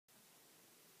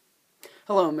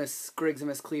Hello, Miss Griggs and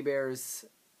Miss Kleebear's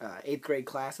 8th grade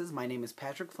classes. My name is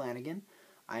Patrick Flanigan.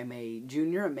 I'm a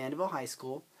junior at Mandeville High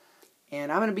School,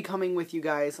 and I'm going to be coming with you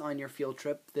guys on your field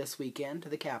trip this weekend to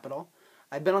the Capitol.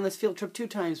 I've been on this field trip 2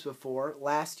 times before,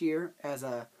 last year as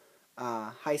a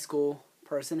high school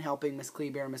person helping Miss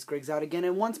Kleebear and Miss Griggs out again,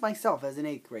 and once myself as an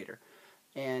 8th grader.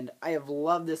 And I have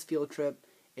loved this field trip.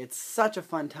 It's such a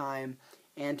fun time,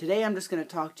 and today I'm just going to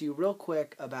talk to you real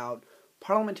quick about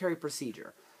parliamentary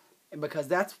procedure, because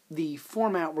that's the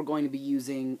format we're going to be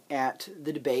using at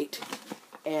the debate,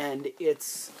 and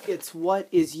it's what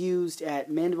is used at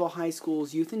Mandeville High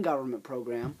School's Youth and Government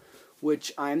program,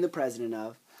 which I'm the president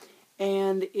of,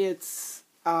 and it's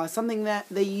something that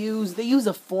they use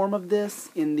a form of this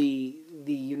in the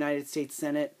United States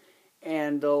Senate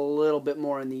and a little bit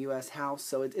more in the U.S. House,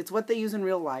 so it's what they use in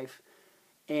real life,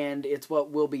 and it's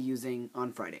what we'll be using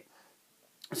on Friday.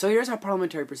 So here's how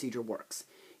parliamentary procedure works.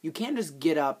 You can't just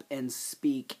get up and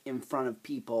speak in front of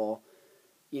people,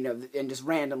 and just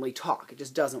randomly talk. It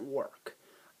just doesn't work.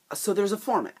 So there's a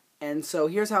format. And so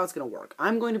here's how it's going to work.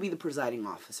 I'm going to be the presiding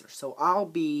officer. So I'll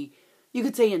be, you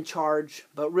could say in charge,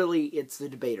 but really it's the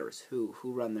debaters who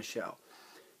run the show.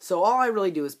 So all I really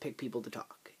do is pick people to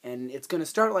talk. And it's going to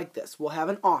start like this. We'll have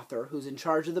an author who's in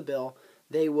charge of the bill.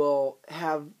 They will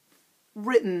have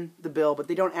written the bill, but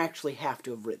they don't actually have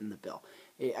to have written the bill.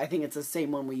 I think it's the same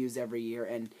one we use every year,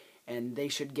 and they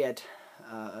should get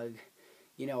a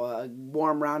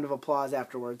warm round of applause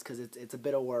afterwards because it's a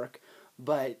bit of work.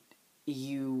 But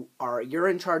you're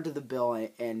in charge of the bill,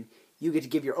 and you get to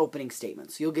give your opening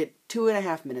statements. So you'll get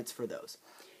 2.5 minutes for those,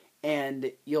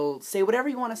 and you'll say whatever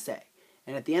you want to say.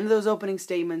 And at the end of those opening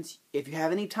statements, if you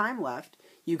have any time left,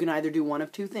 you can either do one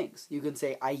of 2 things. You can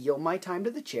say, I yield my time to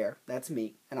the chair, that's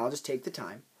me, and I'll just take the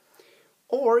time.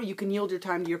 Or you can yield your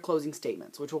time to your closing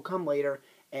statements, which will come later,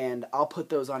 and I'll put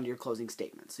those onto your closing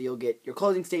statements. So you'll get your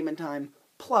closing statement time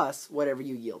plus whatever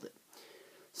you yielded.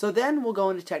 So then we'll go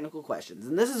into technical questions,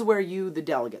 and this is where you, the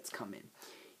delegates, come in.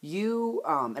 You,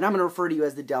 and I'm going to refer to you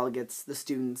as the delegates, the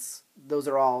students, those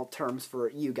are all terms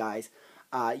for you guys.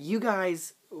 You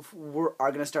guys are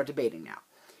going to start debating now.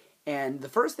 And the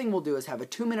first thing we'll do is have a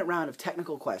 2-minute round of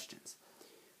technical questions.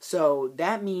 So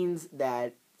that means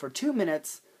that for 2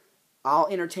 minutes, I'll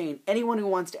entertain anyone who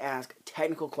wants to ask a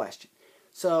technical question.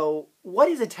 So what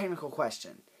is a technical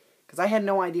question? Because I had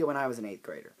no idea when I was an 8th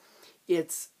grader.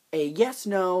 It's a yes,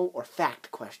 no, or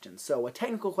fact question. So a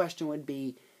technical question would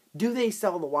be, do they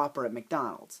sell the Whopper at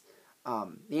McDonald's?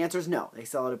 The answer is no, they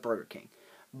sell it at Burger King.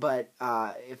 But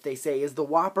if they say, is the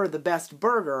Whopper the best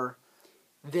burger,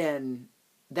 then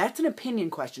that's an opinion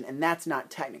question, and that's not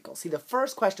technical. See, the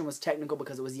first question was technical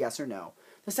because it was yes or no.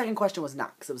 The second question was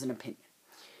not, because it was an opinion.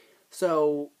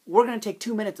 So we're going to take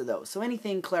 2 minutes of those. So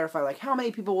anything clarify, like how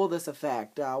many people will this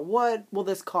affect? What will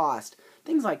this cost?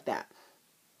 Things like that.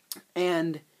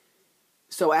 And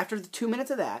so after the 2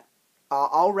 minutes of that,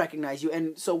 I'll recognize you.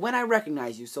 And so when I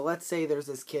recognize you, so let's say there's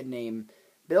this kid named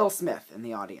Bill Smith in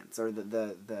the audience, or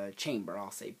the chamber,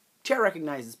 I'll say, chair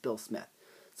recognizes Bill Smith.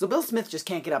 So Bill Smith just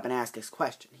can't get up and ask his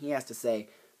question. He has to say,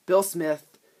 Bill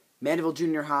Smith, Mandeville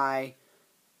Junior High,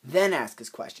 then ask his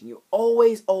question. You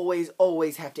always, always,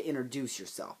 always have to introduce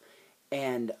yourself.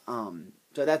 And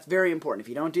so that's very important. If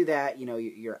you don't do that,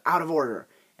 you're out of order.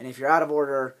 And if you're out of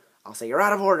order, I'll say you're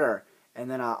out of order, and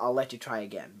then I'll let you try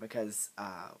again, because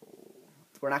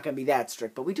we're not going to be that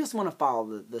strict, but we just want to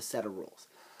follow the set of rules.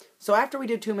 So after we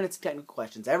do 2 minutes of technical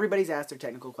questions, everybody's asked their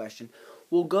technical question,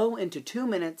 we'll go into 2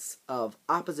 minutes of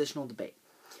oppositional debate.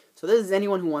 So this is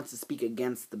anyone who wants to speak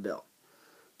against the bill.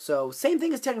 So same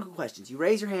thing as technical questions. You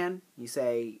raise your hand, you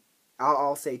say,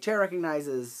 I'll say, chair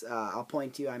recognizes, I'll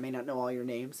point to you, I may not know all your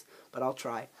names, but I'll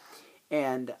try.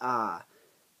 And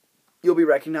you'll be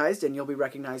recognized, and you'll be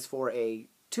recognized for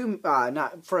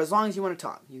not for as long as you want to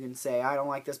talk. You can say, I don't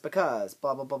like this because,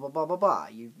 blah, blah, blah, blah, blah, blah, blah.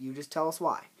 You just tell us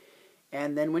why.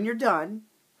 And then when you're done,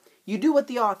 you do what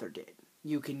the author did.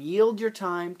 You can yield your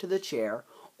time to the chair,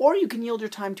 or you can yield your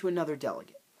time to another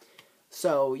delegate.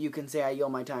 So you can say, I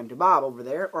yield my time to Bob over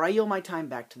there, or I yield my time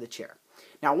back to the chair.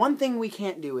 Now, one thing we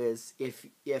can't do is,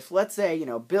 if let's say,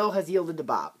 Bill has yielded to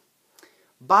Bob,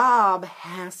 Bob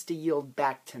has to yield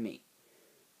back to me.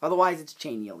 Otherwise, it's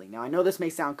chain yielding. Now, I know this may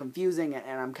sound confusing,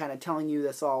 and I'm kind of telling you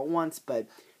this all at once, but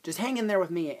just hang in there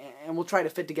with me, and we'll try to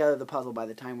fit together the puzzle by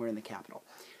the time we're in the Capitol.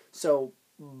 So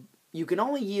you can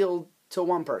only yield to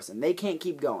one person. They can't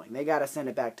keep going. They got to send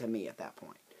it back to me at that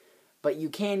point. But you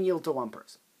can yield to one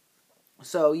person.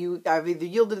 So I've either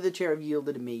yielded to the chair or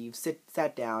yielded to me. You've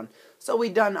sat down. So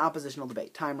we've done oppositional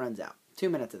debate. Time runs out. 2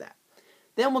 minutes of that.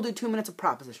 Then we'll do 2 minutes of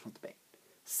propositional debate.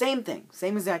 Same thing.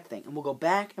 Same exact thing. And we'll go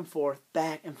back and forth,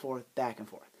 back and forth, back and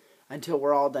forth. until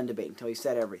we're all done debating, until we've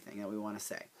said everything that we want to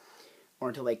say. Or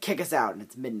until they kick us out and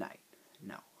it's midnight.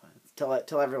 No.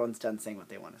 Till everyone's done saying what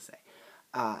they want to say.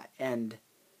 And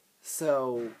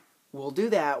so we'll do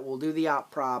that. We'll do the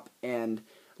op prop. And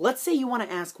let's say you want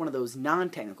to ask one of those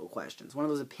non-technical questions, one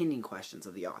of those opinion questions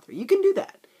of the author. You can do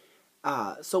that.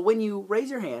 So when you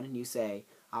raise your hand and you say,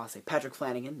 I'll say Patrick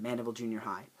Flanigan, Mandeville Junior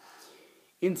High,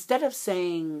 instead of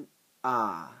saying,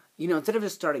 instead of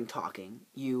just starting talking,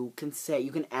 you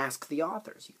can ask the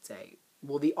authors. You can say,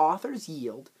 will the authors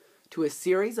yield to a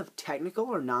series of technical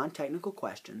or non-technical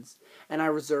questions, and I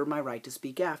reserve my right to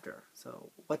speak after.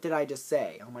 So, what did I just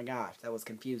say? Oh my gosh, that was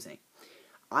confusing.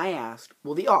 I asked,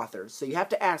 will the authors, so you have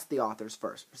to ask the authors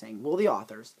first. We're saying, will the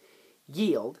authors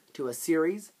yield to a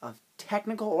series of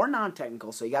technical or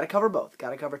non-technical, so you got to cover both.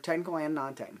 Got to cover technical and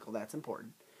non-technical, that's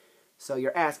important. So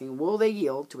you're asking, will they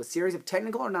yield to a series of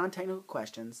technical or non-technical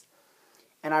questions,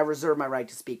 and I reserve my right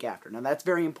to speak after. Now, that's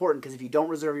very important, because if you don't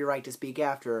reserve your right to speak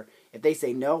after, if they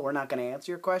say, no, we're not going to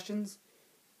answer your questions,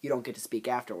 you don't get to speak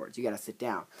afterwards. You got to sit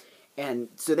down. And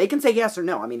so they can say yes or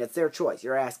no. I mean, it's their choice.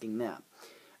 You're asking them.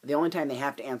 The only time they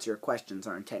have to answer your questions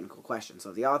are in technical questions.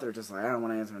 So if the author is just like, I don't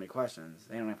want to answer any questions,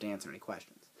 they don't have to answer any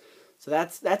questions. So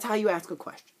that's how you ask a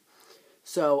question.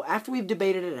 So after we've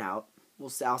debated it out,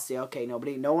 I'll say, okay,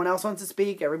 no one else wants to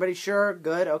speak. Everybody sure?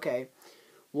 Good, okay.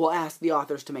 We'll ask the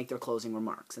authors to make their closing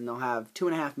remarks, and they'll have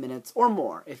 2.5 minutes or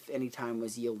more, if any time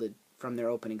was yielded from their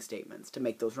opening statements, to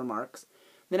make those remarks.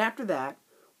 Then after that,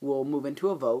 we'll move into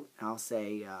a vote. I'll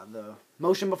say the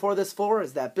motion before this floor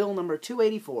is that Bill number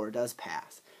 284 does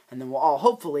pass. And then we'll all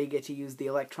hopefully get to use the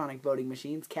electronic voting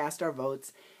machines, cast our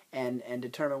votes, and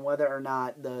determine whether or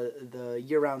not the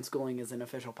year-round schooling is an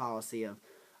official policy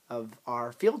of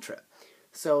our field trip.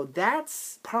 So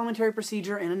that's parliamentary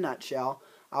procedure in a nutshell.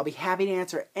 I'll be happy to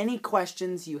answer any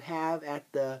questions you have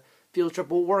at the field trip.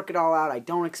 We'll work it all out. I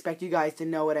don't expect you guys to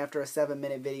know it after a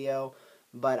 7-minute video,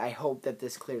 but I hope that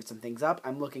this cleared some things up.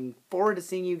 I'm looking forward to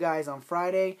seeing you guys on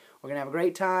Friday. We're going to have a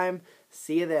great time.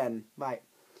 See you then. Bye.